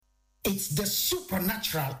It's the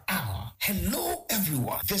supernatural hour. Hello,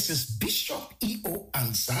 everyone. This is Bishop E.O.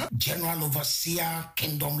 Ansah, General Overseer,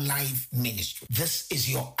 Kingdom Life Ministry. This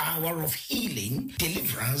is your hour of healing,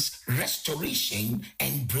 deliverance, restoration,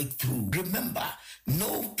 and breakthrough. Remember,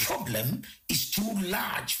 no problem is too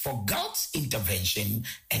large for God's intervention,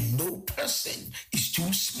 and no person is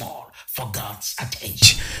too small for God's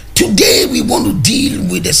attention. Today, we want to deal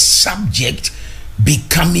with the subject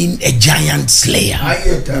becoming a giant slayer.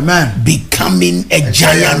 Amen. Becoming a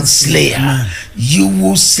giant slayer. Amen. You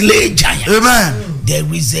will slay giants. Amen.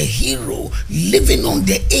 There is a hero living on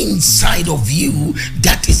the inside of you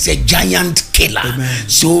that is a giant killer. Amen.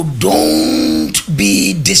 So don't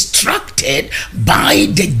be distracted by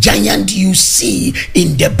the giant you see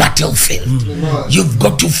in the battlefield. Amen. You've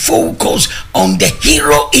got to focus on the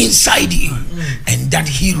hero inside you. And that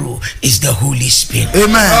hero is the Holy Spirit.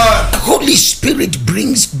 Amen. The Holy Spirit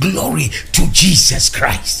brings glory to Jesus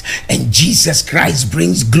Christ, and Jesus Christ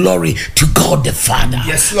brings glory to God the Father.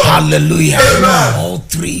 Yes, Lord. Hallelujah. Amen. All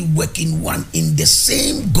three working one in the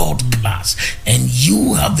same God class, and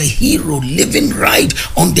you have a hero living right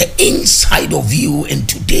on the inside of you. And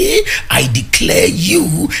today I declare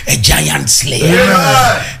you a giant slayer.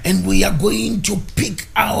 Amen. And we are going to pick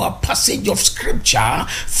our passage of scripture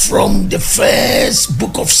from the first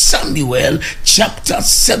book of Samuel, chapter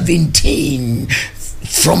 17,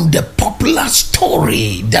 from the popular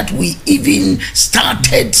story that we even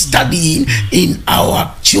started studying in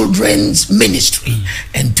our children's ministry.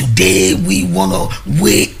 And today we want to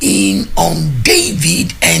weigh in on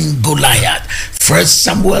David and Goliath. 1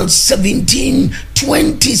 Samuel 17,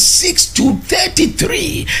 26 to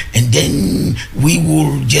 33. And then we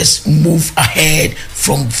will just move ahead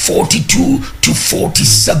from 42 to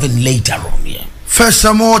 47 later on here. 1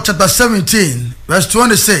 Samuel chapter 17, verse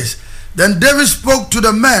 26. Then David spoke to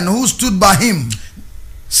the men who stood by him,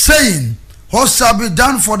 saying, what shall be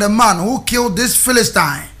done for the man who killed this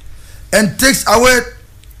Philistine and takes away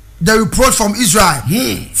the reproach from Israel?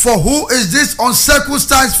 For who is this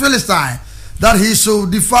uncircumcised Philistine, that he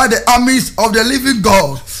should defy the armies of the living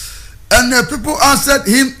God? And the people answered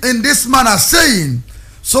him in this manner, saying,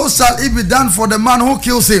 so shall it be done for the man who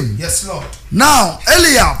kills him. Yes, Lord. Now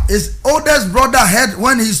Eliab, his oldest brother, heard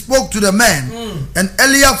when he spoke to the men, and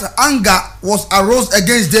Eliab's anger was arose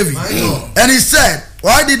against David. And he said,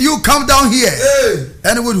 why did you come down here?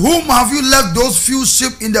 And with whom have you left those few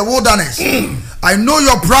sheep in the wilderness? I know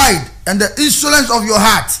your pride and the insolence of your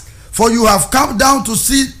heart, for you have come down to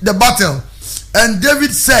see the battle. And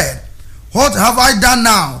David said, what have I done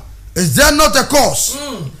now? Is there not a cause?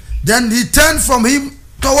 Then he turned from him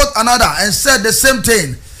toward another and said the same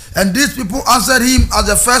thing. And these people answered him as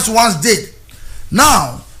the first ones did.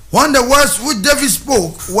 Now, when the words which David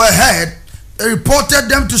spoke were heard, they reported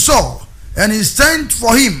them to Saul, and he sent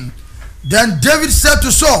for him. Then David said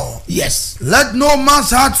to Saul, yes, let no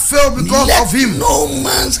man's heart fail because of him. No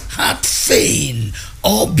man's heart fail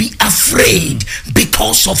or be afraid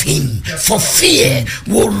because of him, for fear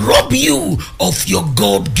will rob you of your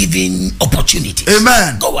God-given opportunities.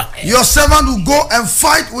 Amen. Go ahead. Your servant will go and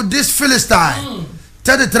fight with this Philistine.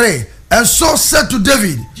 33. And Saul said to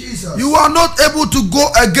David, Jesus, you are not able to go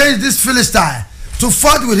against this Philistine to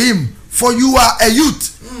fight with him, for you are a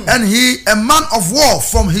youth, and he a man of war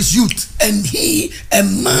from his youth. And he a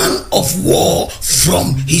man of war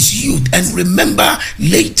from his youth. And remember,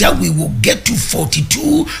 later we will get to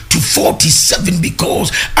 42 to 47,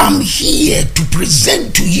 because I'm here to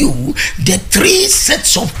present to you the three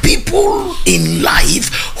sets of people in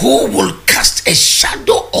life who will cast a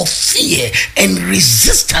shadow of fear and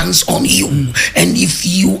resistance on you. And if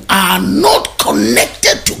you are not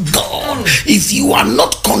connected to God, if you are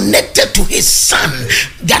not connected to his son,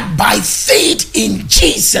 that by faith in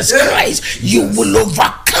Jesus Christ you will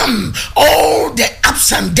overcome all the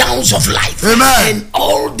ups and downs of life. Amen. And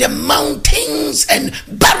all the mountains and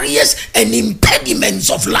barriers and impediments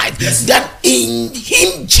of life. That in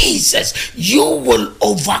him, Jesus, you will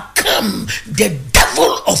overcome the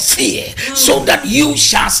devil of fear, so that you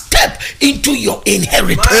shall step into your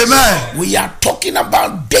inheritance. Amen. We are talking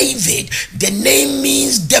about David. The name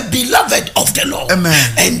means the beloved of the Lord.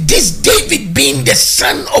 Amen. And this David, being the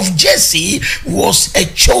son of Jesse, was a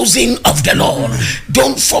chosen of the Lord.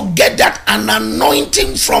 Don't forget that an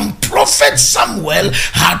anointing from prophet Samuel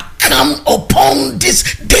had come upon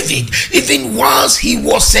this David, even whilst he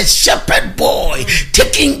was a shepherd boy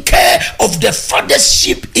taking care of the father's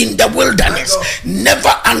sheep in the wilderness. Never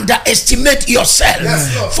underestimate yourself,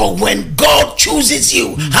 for when God chooses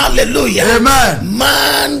you, hallelujah, amen,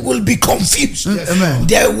 man will be confused. Amen.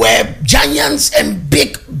 There were giants and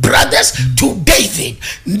big brothers to David,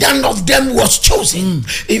 none of them was chosen.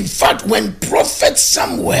 In fact, when prophet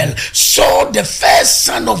Samuel saw the first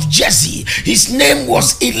son of Jesse, his name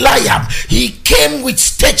was Eliab. He came with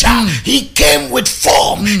stature, he came with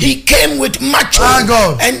form, he came with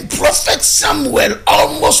macho, and prophet Samuel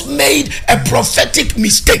almost made a prophetic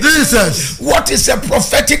mistake. Jesus. What is a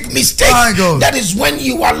prophetic mistake? That is when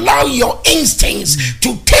you allow your instincts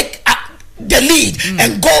to take the lead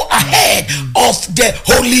and go ahead of the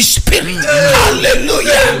Holy Spirit.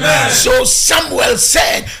 Hallelujah. So Samuel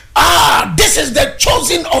said, this is the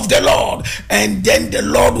chosen of the Lord. And then the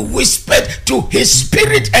Lord whispered to his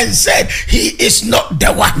spirit and said, he is not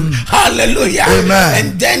the one. Hallelujah. Amen.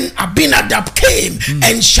 And then Abinadab came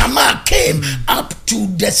and Shammah came up to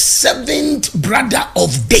the 7th brother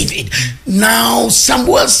of David. Now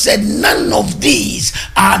Samuel said, none of these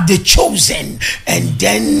are the chosen. And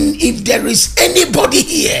then if there is anybody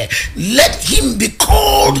here, let him be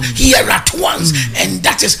called here at once. And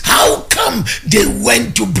that is how come they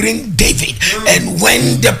went to bring David. And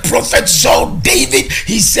when the prophet saw David,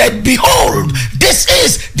 he said, behold, this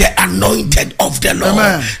is the anointed of the Lord.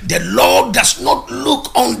 Amen. The Lord does not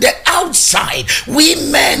look on the outside. We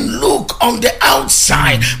men look on the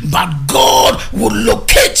outside, but God will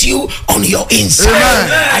locate you on your inside. Amen.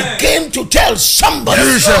 I came to tell somebody,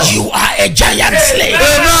 you are a giant slave.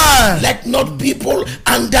 Amen. Let not people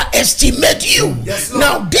underestimate you.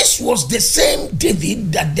 Now, this was the same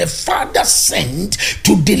David that the father sent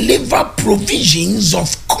to deliver provisions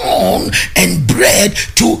of corn and bread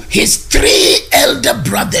to his 3 elder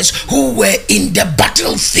brothers who were in the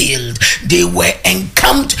battlefield. They were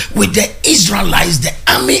encamped with the Israelites, the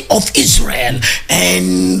army of Israel,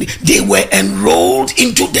 and they were enrolled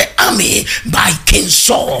into the army by King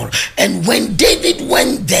Saul. And when David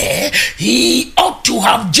went there, he ought to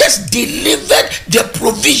have just delivered the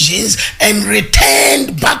provisions and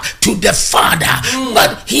returned back to the father,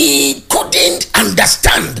 but he couldn't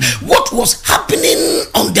understand what was happening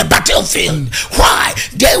on the battlefield. Why?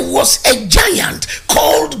 There was a giant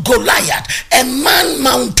called Goliath, a man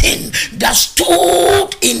mountain that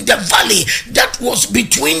stood in the valley that was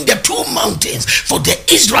between the 2 mountains. For the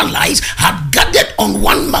Israelites had gathered on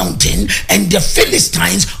one mountain and the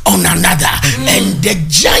Philistines on another. And the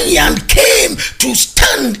giant came to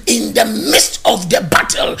stand in the midst of the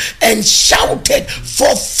battle and shouted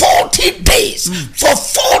for 40 days. For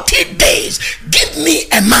 40 days, give me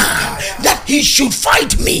a man that he should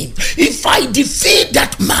fight me. If I defeat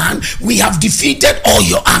that man, we have defeated all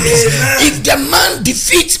your armies. If the man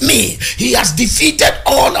defeats me, he has defeated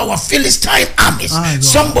all our Philistine armies.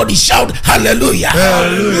 Somebody shout hallelujah.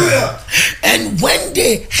 Hallelujah. And when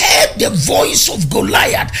they heard the voice of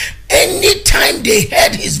Goliath, anytime they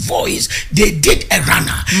heard his voice, they did a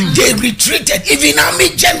runner. They retreated. Even army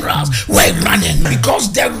generals were running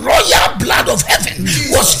because the royal blood of heaven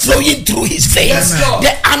was flowing through his veins.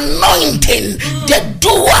 The anointing, the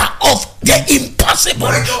doer of the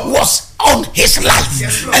impossible was on his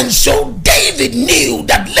life. And so David knew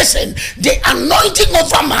that, listen, the anointing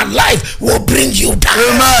over my life will bring you down.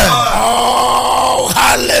 Oh,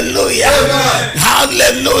 hallelujah.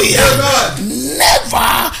 Hallelujah.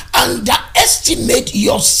 Never underestimate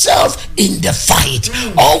yourself in the fight.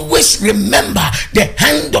 Always remember the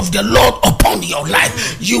hand of the Lord upon your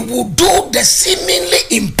life. You will do the seemingly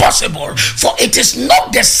impossible, for it is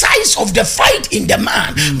not the size of the fight in the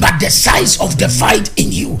man, but the size of the fight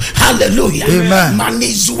in you. Hallelujah. Amen.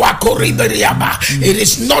 It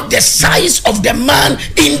is not the size of the man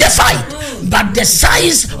in the fight, but the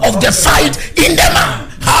size of the fight in the man.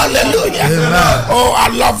 Hallelujah. Amen. Oh, I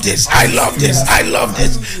love this. I love this. I love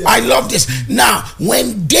this. I love this. Now,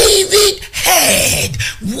 when David heard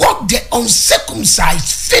what the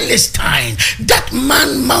uncircumcised Philistine, that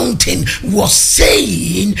man mountain, was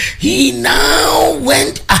saying, he now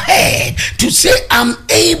went ahead to say, I'm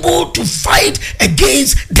able to fight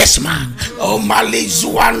against this man. Oh,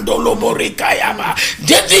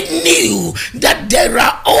 David knew that there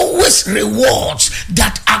are always rewards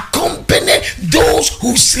that accompany those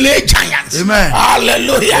who slay giants. Amen.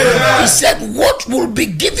 Hallelujah. Amen. He said, what will be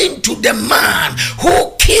given to the man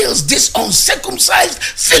who kills this uncircumcised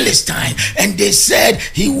Philistine? And they said,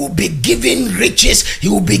 he will be given riches, he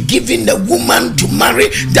will be given a woman to marry.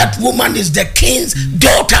 That woman is the king's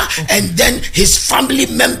daughter, and then his family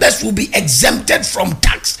members will be exempted from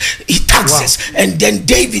tax. axes. And then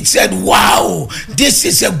David said, wow, this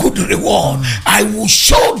is a good reward. I will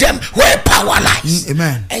show them where power lies.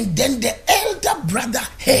 Amen. And then the elder brother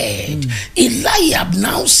heard. Eliab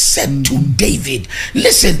now said to David,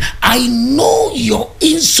 listen, I know your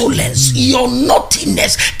insolence, your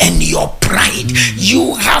naughtiness, and your pride.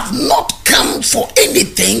 You have not come for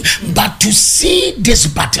anything but to see this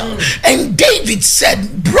battle. And David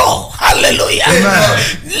said, bro, hallelujah. Amen.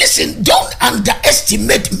 Listen, don't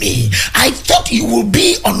underestimate me. I thought you will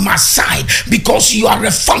be on my side because you are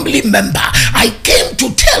a family member. I came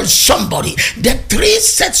to tell somebody the three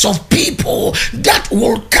sets of people that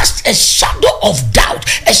will cast a shadow of doubt,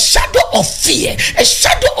 a shadow of fear, a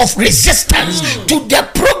shadow of resistance to the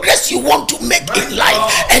progress you want to make in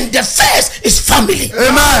life. And the first is family.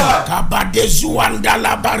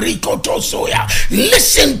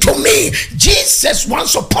 Listen to me. Jesus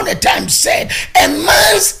once upon a time said, a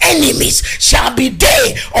man's enemies shall be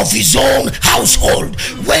they of his own household.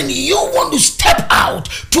 When you want to step out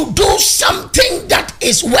to do something that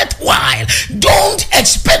is worthwhile, don't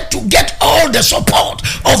expect to get all the support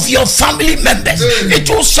of your family members. It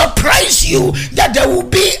will surprise you that there will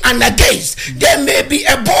be an against. There may be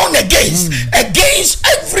a born against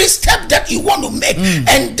every step that you want to make.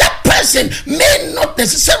 And that person may not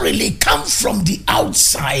necessarily come from the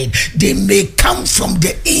outside. They may come from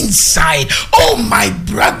the inside. Oh, my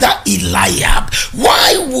brother Eliab,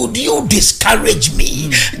 why would you discourage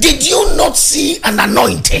me? Did you not see an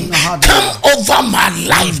anointing come over my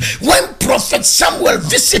life when Prophet Samuel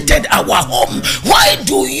visited our home? Why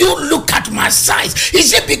do you look at my size?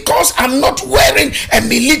 Is it because I'm not wearing a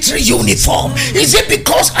military uniform? Is it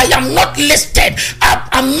because I am not listed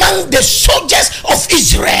among the soldiers of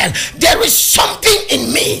Israel? There is something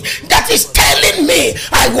in me that is telling me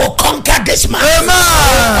I will conquer this man.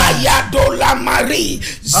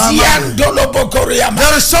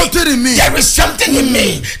 There is something in me. There is something in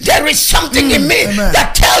me. There is something in me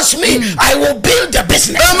that tells me I will build a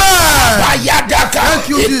business.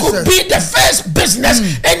 It could be the first business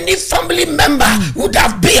any family member would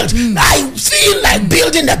have built. I feel like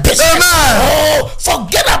building a business. Oh,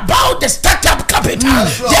 forget about the startup capital.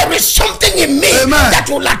 There is something in me that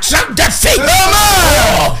will attract that faith.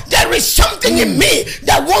 Oh, there is something in me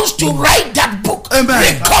that wants to write that book,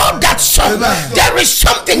 record that song. There is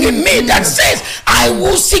something in me that says I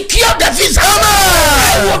will secure the visa.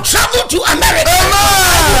 I will travel to America.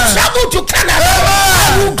 I will travel to Canada.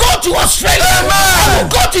 I will go to Australia. I will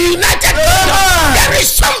go to United Kingdom. There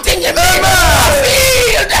is something in me. I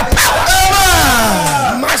feel the power.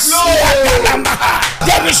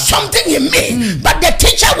 There is something in me, but the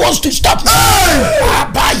teacher wants to stop me.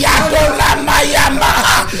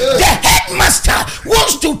 The headmaster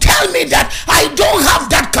wants to tell me that I don't have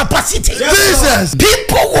that capacity. Jesus.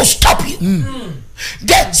 People will stop you.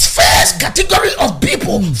 The first category of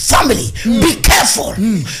people, family, be careful.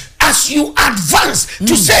 As you advance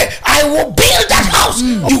to say, I will build that house,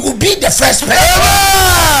 you will be the first person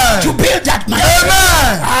to build that man.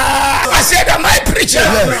 I said, am I preaching?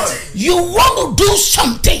 You want to do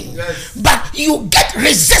something, but you get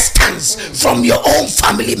resistance from your own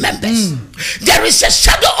family members. There is a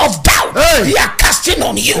shadow of doubt they are casting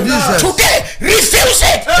on you. Today, refuse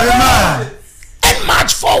it. And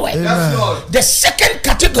march forward. The second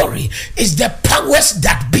category is the powers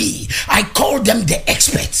that be. I call them the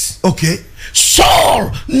experts. Okay.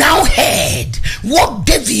 Saul now heard what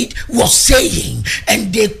David was saying,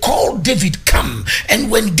 and they called David come. And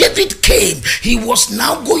when David came, he was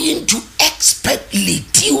now going to expertly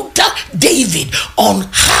tutor David on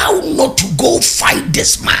how not to go fight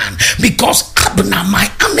this man, because Abner, my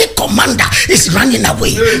army commander, is running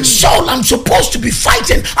away. Saul, I'm supposed to be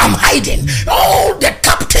fighting, I'm hiding. All the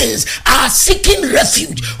captains are seeking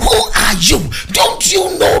refuge. Who are you? Don't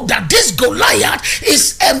you know that this Goliath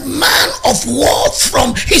is a man of war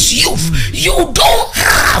from his youth? You don't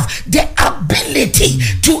have the ability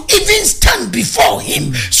to even stand before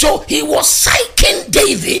him. So he was psyching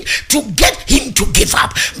David to get him to give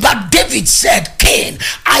up. But David said, Cain,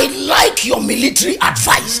 I like your military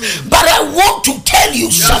advice, but I want to tell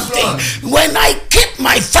you something. When I keep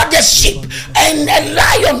my father's sheep and a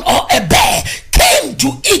lion or a bear came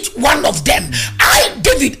to eat one of them,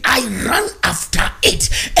 David, I ran after it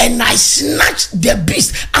and I snatched the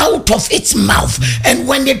beast out of its mouth. And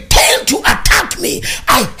when it turned to attack me,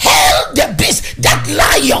 I held the beast, that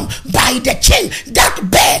lion, by the chain, that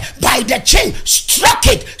bear by the chain, struck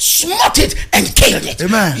it, smote it, and killed it.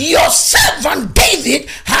 Your servant David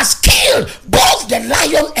has killed both the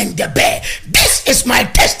lion and the bear. This this is my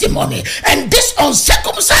testimony, and this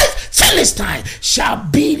uncircumcised Philistine shall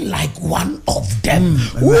be like one of them.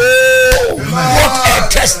 Woo! What a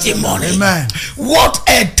testimony. Amen. What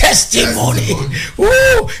a testimony.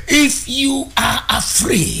 Woo! If you are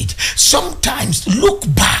afraid, sometimes look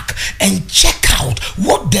back and check out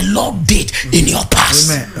what the Lord did in your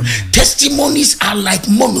past. Amen. Testimonies are like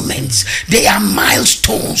monuments. They are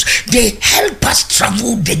milestones. They help us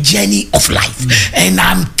travel the journey of life. And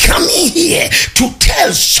I'm coming here to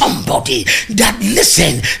tell somebody that,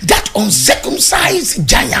 listen, that uncircumcised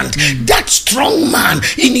giant, that strong man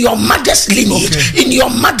in your mother's lineage, in your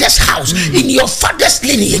mother's house, in your father's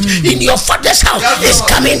lineage, in your father's house, is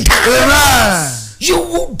coming down. Amen. You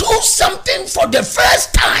will do something for the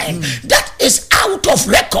first time that is out of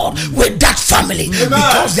record with that family.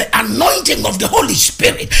 Because the anointing of the Holy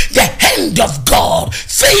Spirit, the hand of God,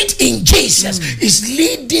 faith in Jesus is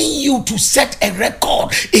leading you to set a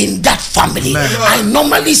record in that family. I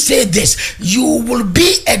normally say this: you will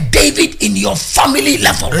be a David in your family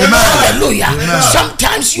level. Hallelujah.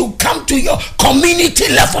 Sometimes you come to your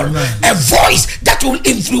community level, a voice that will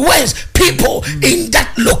influence people in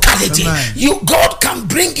that locality. God can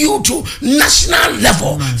bring you to national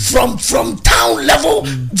level, from town level,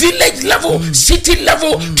 village level, city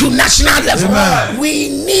level to national level. We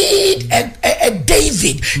need a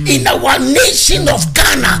David in our nation of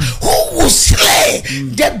Ghana who will slay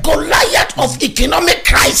the Goliath of economic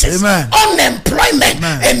crisis, unemployment,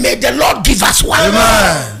 and may the Lord give us one.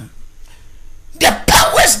 The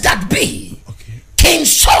powers that be, King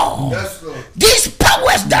Saul, these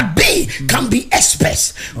powers that be can be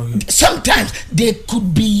experts. Sometimes they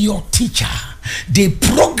could be your teacher. They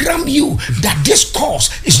program you that this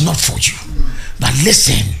course is not for you. But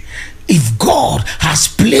listen, if God has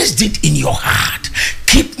placed it in your heart,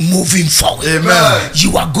 keep moving forward.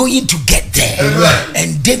 You are going to get there.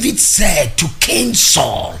 And David said to King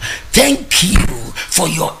Saul, thank you for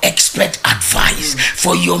your expert advice,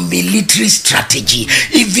 for your military strategy.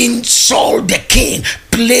 Even Saul the king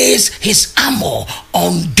placed his armor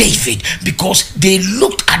on David because they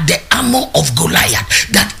looked at the armor of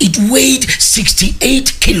Goliath, that it weighed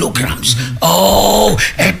 68 kilograms. Oh,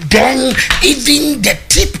 and then even the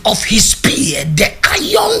tip of his spear, the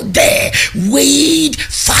iron there, weighed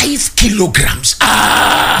 5 kilograms.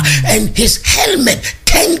 And his helmet,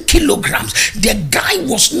 10 kilograms. The guy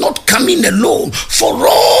was not coming alone. For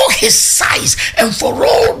all his size and for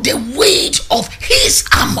all the weight of his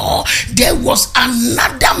armor, there was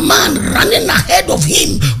another man running ahead of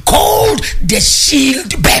him called the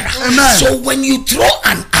shield bearer. So when you throw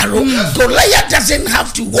an arrow, Goliath doesn't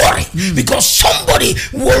have to worry, because somebody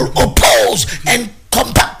will oppose and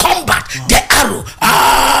combat the arrow.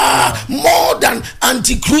 More than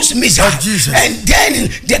anti-cruise missiles. And then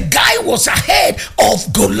the guy was ahead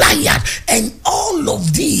of Goliath. And all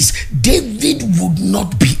of these, David would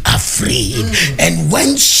not be afraid. And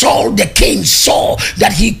when Saul the king saw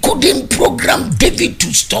that he couldn't program David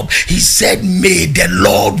to stop, he said, may the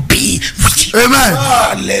Lord be with you. Amen.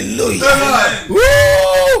 Hallelujah.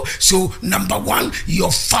 Woo! So number one,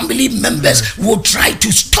 your family members will try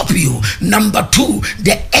to stop you. Number two,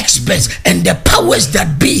 the experts and the powers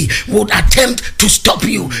that be would attempt to stop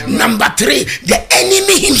you. Number three, the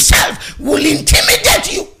enemy himself will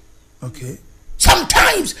intimidate you.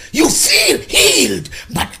 Sometimes you feel healed,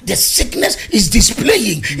 but the sickness is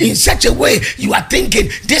displaying in such a way you are thinking,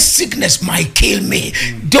 this sickness might kill me.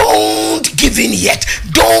 Don't give in yet.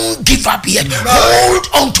 Don't give up yet. Hold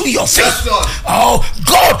on to your faith. Oh,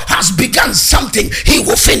 God has begun something. He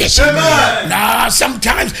will finish. Now,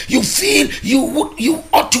 sometimes you feel you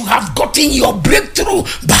ought to have gotten your breakthrough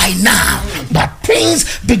by now, but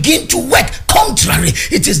things begin to work contrary.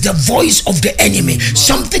 It is the voice of the enemy.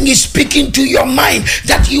 Something is speaking to your mind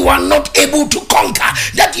that you are not able to conquer,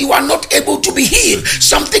 that you are not able to be healed.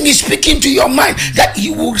 Something is speaking to your mind that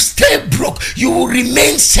you will stay broke, you will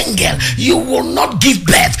remain single, you will not give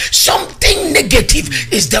birth. Something negative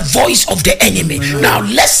is the voice of the enemy. Now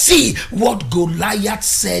let's see what Goliath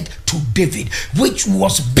said to David, which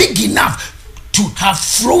was big enough to have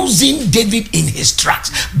frozen David in his tracks,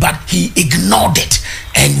 but he ignored it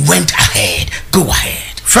and went ahead. Go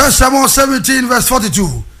ahead. 1 Samuel 17 verse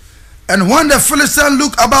 42. And when the Philistine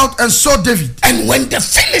looked about and saw David, and when the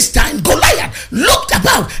Philistine Goliath looked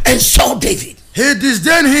about and saw David, he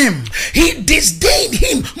disdained him. He disdained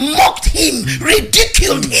him, mocked him,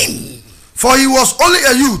 ridiculed him. For he was only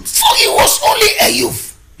a youth. For he was only a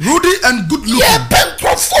youth. Ruddy and good looking.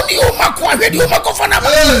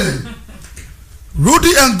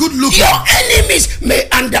 Rudy and good looking. Your enemies may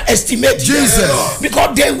underestimate you. Jesus.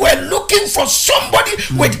 Because they were looking for somebody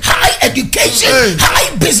with high education,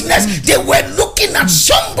 high business. They were looking at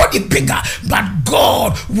somebody bigger. But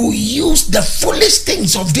God will use the foolish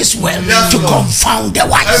things of this world to confound the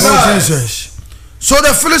wise. Oh, Jesus. So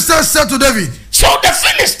the Philistine said to David. So the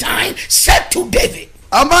Philistine said to David,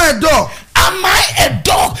 am I a dog? Am I a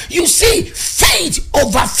dog? You see, faith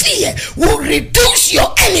over fear will reduce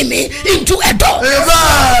your enemy into a dog.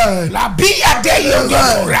 Amen.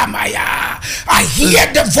 I hear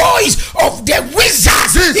the voice of the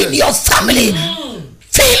wizards in your family.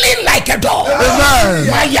 Feeling like a dog.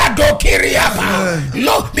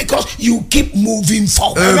 No, because you keep moving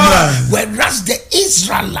forward. Whereas the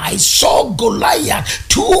Israelites saw Goliath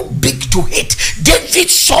too big to hit, David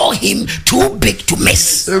saw him too big to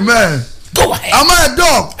miss. Amen. Go ahead. Am I a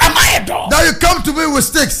dog? Am I a dog? That you come to me with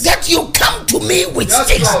sticks. That you come to me with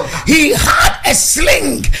sticks. He had a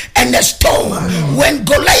sling and a stone. When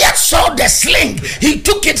Goliath saw the sling, he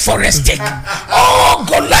took it for a stick. Oh,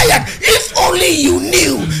 Goliath, if only you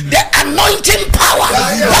knew the anointing power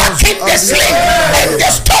back in the sling and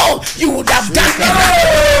the stone, you would have done it.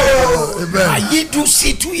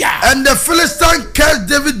 And the Philistine cursed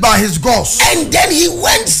David by his gods. And then he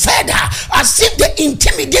went further, as if the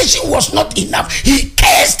intimidation was not enough. He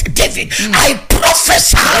cursed David. I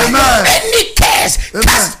prophesy, any curse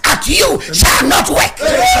cast at you shall not work.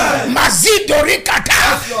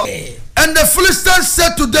 And the Philistine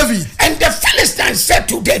said to David. And the Philistine said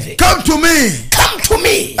to David, come to me. Come to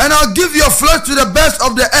me. And I'll give your flesh to the birds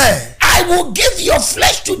of the air. I will give your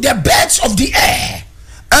flesh to the birds of the air.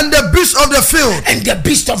 And the beasts of the field. And the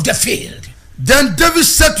beasts of the field. Then David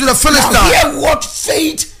said to the Philistine. Now hear what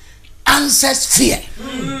faith answers fear.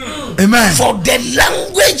 Amen. For the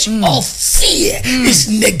language of fear is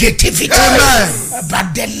negativity. Amen.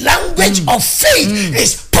 But the language of faith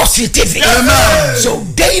is positivity. Amen. So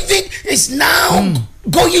David is now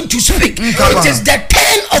going to speak. It is the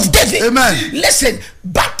turn of David. Amen. Listen,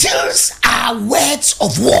 battles are words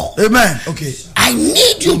of war. Amen. Okay. I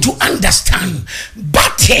need you to understand,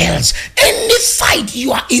 battles, any fight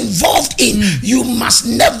you are involved in, you must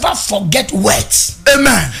never forget words.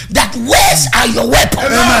 Amen. That words are your weapon.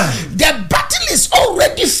 Amen. The battle is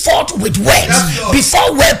already fought with words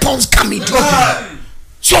before weapons come into play.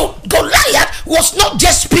 So Goliath was not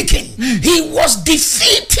just speaking, he was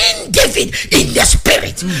defeating David in the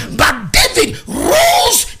spirit. But David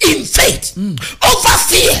rose in faith over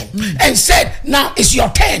fear and said, now it's your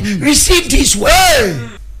turn. Receive this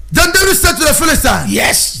word. Then David said to the Philistine,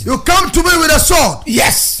 yes, you come to me with a sword.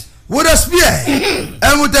 Yes. With a spear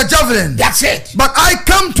and with a javelin. That's it. But I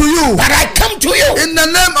come to you. But I come to you in the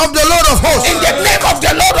name of the Lord of hosts. In the name of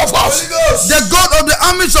the Lord of hosts. The God of the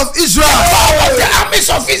armies of Israel. The God of the armies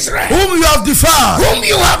of Israel. Whom you have defied. Whom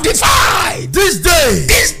you have defied. This day.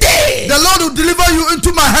 This day. The Lord will deliver you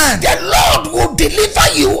into my hand. The Lord will deliver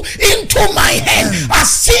you into my hand. I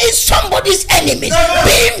see somebody's enemies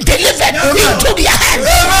being delivered into their hands.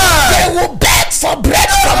 They will beg for bread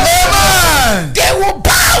from you. They will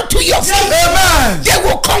bow to your feet. Amen. They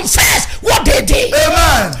will confess what they did.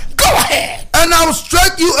 Amen. Go ahead. And I will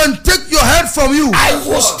strike you and take your head from you. I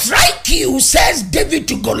will strike you, says David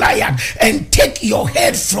to Goliath, and take your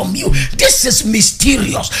head from you. This is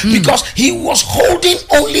mysterious because he was holding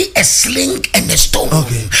only a sling and a stone.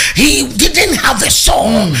 He didn't have a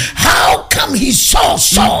sword. How come he saw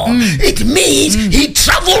sword? It means he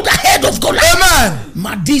traveled ahead of Goliath. Amen.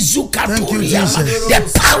 Thank you, Jesus.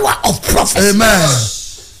 The power of prophecy. Amen.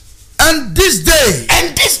 And this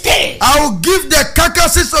day, I will give the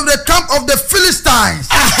carcasses of the camp of the Philistines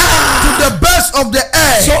to the birds of the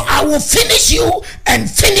air. So I will finish you and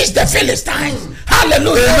finish the Philistines.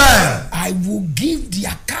 Hallelujah. Amen. I will give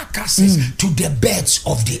their carcasses to the birds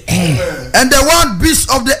of the air. And the wild beasts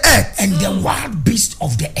of the earth. And the wild beasts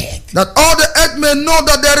of the earth. That all the earth may know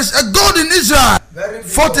that there is a God in Israel.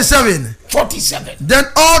 47. Then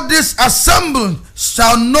all this assembly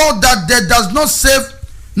shall know that there does not save.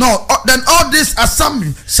 No, then all this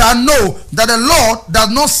assembly shall know that the Lord does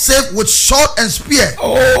not save with sword and spear.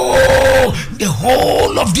 Oh, the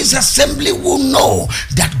whole of this assembly will know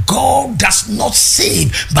that God does not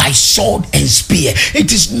save by sword and spear.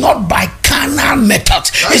 It is not by carnal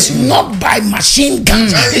methods. It's not by machine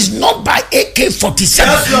guns. It's not by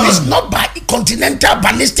AK-47. It's not by continental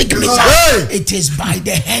ballistic missile. It is by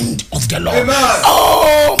the hand of the Lord.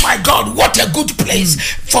 Oh my God, what a good place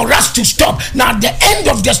for us to stop. Now the end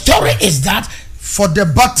of the story is that For the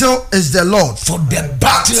battle is the Lord. For the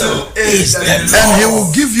battle is the Lord. And he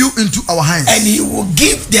will give you into our hands. And he will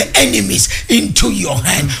give the enemies into your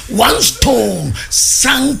hand. One stone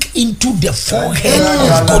sank into the forehead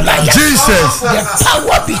of Goliath. Jesus. The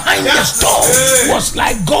power behind the stone was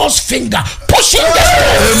like God's finger pushing the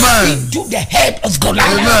stone into the head of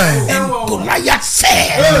Goliath. And Goliath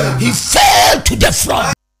fell. He fell to the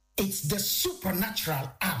floor. It's the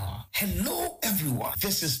supernatural hour. Hello, everyone.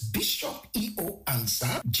 This is Bishop E.O.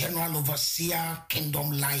 Ansah, General Overseer,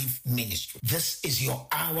 Kingdom Life Ministry. This is your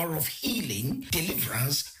hour of healing,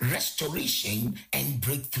 deliverance, restoration, and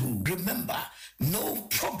breakthrough. Remember, no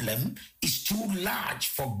problem is too large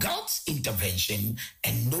for God's intervention,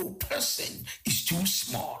 and no person is too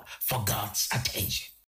small for God's attention.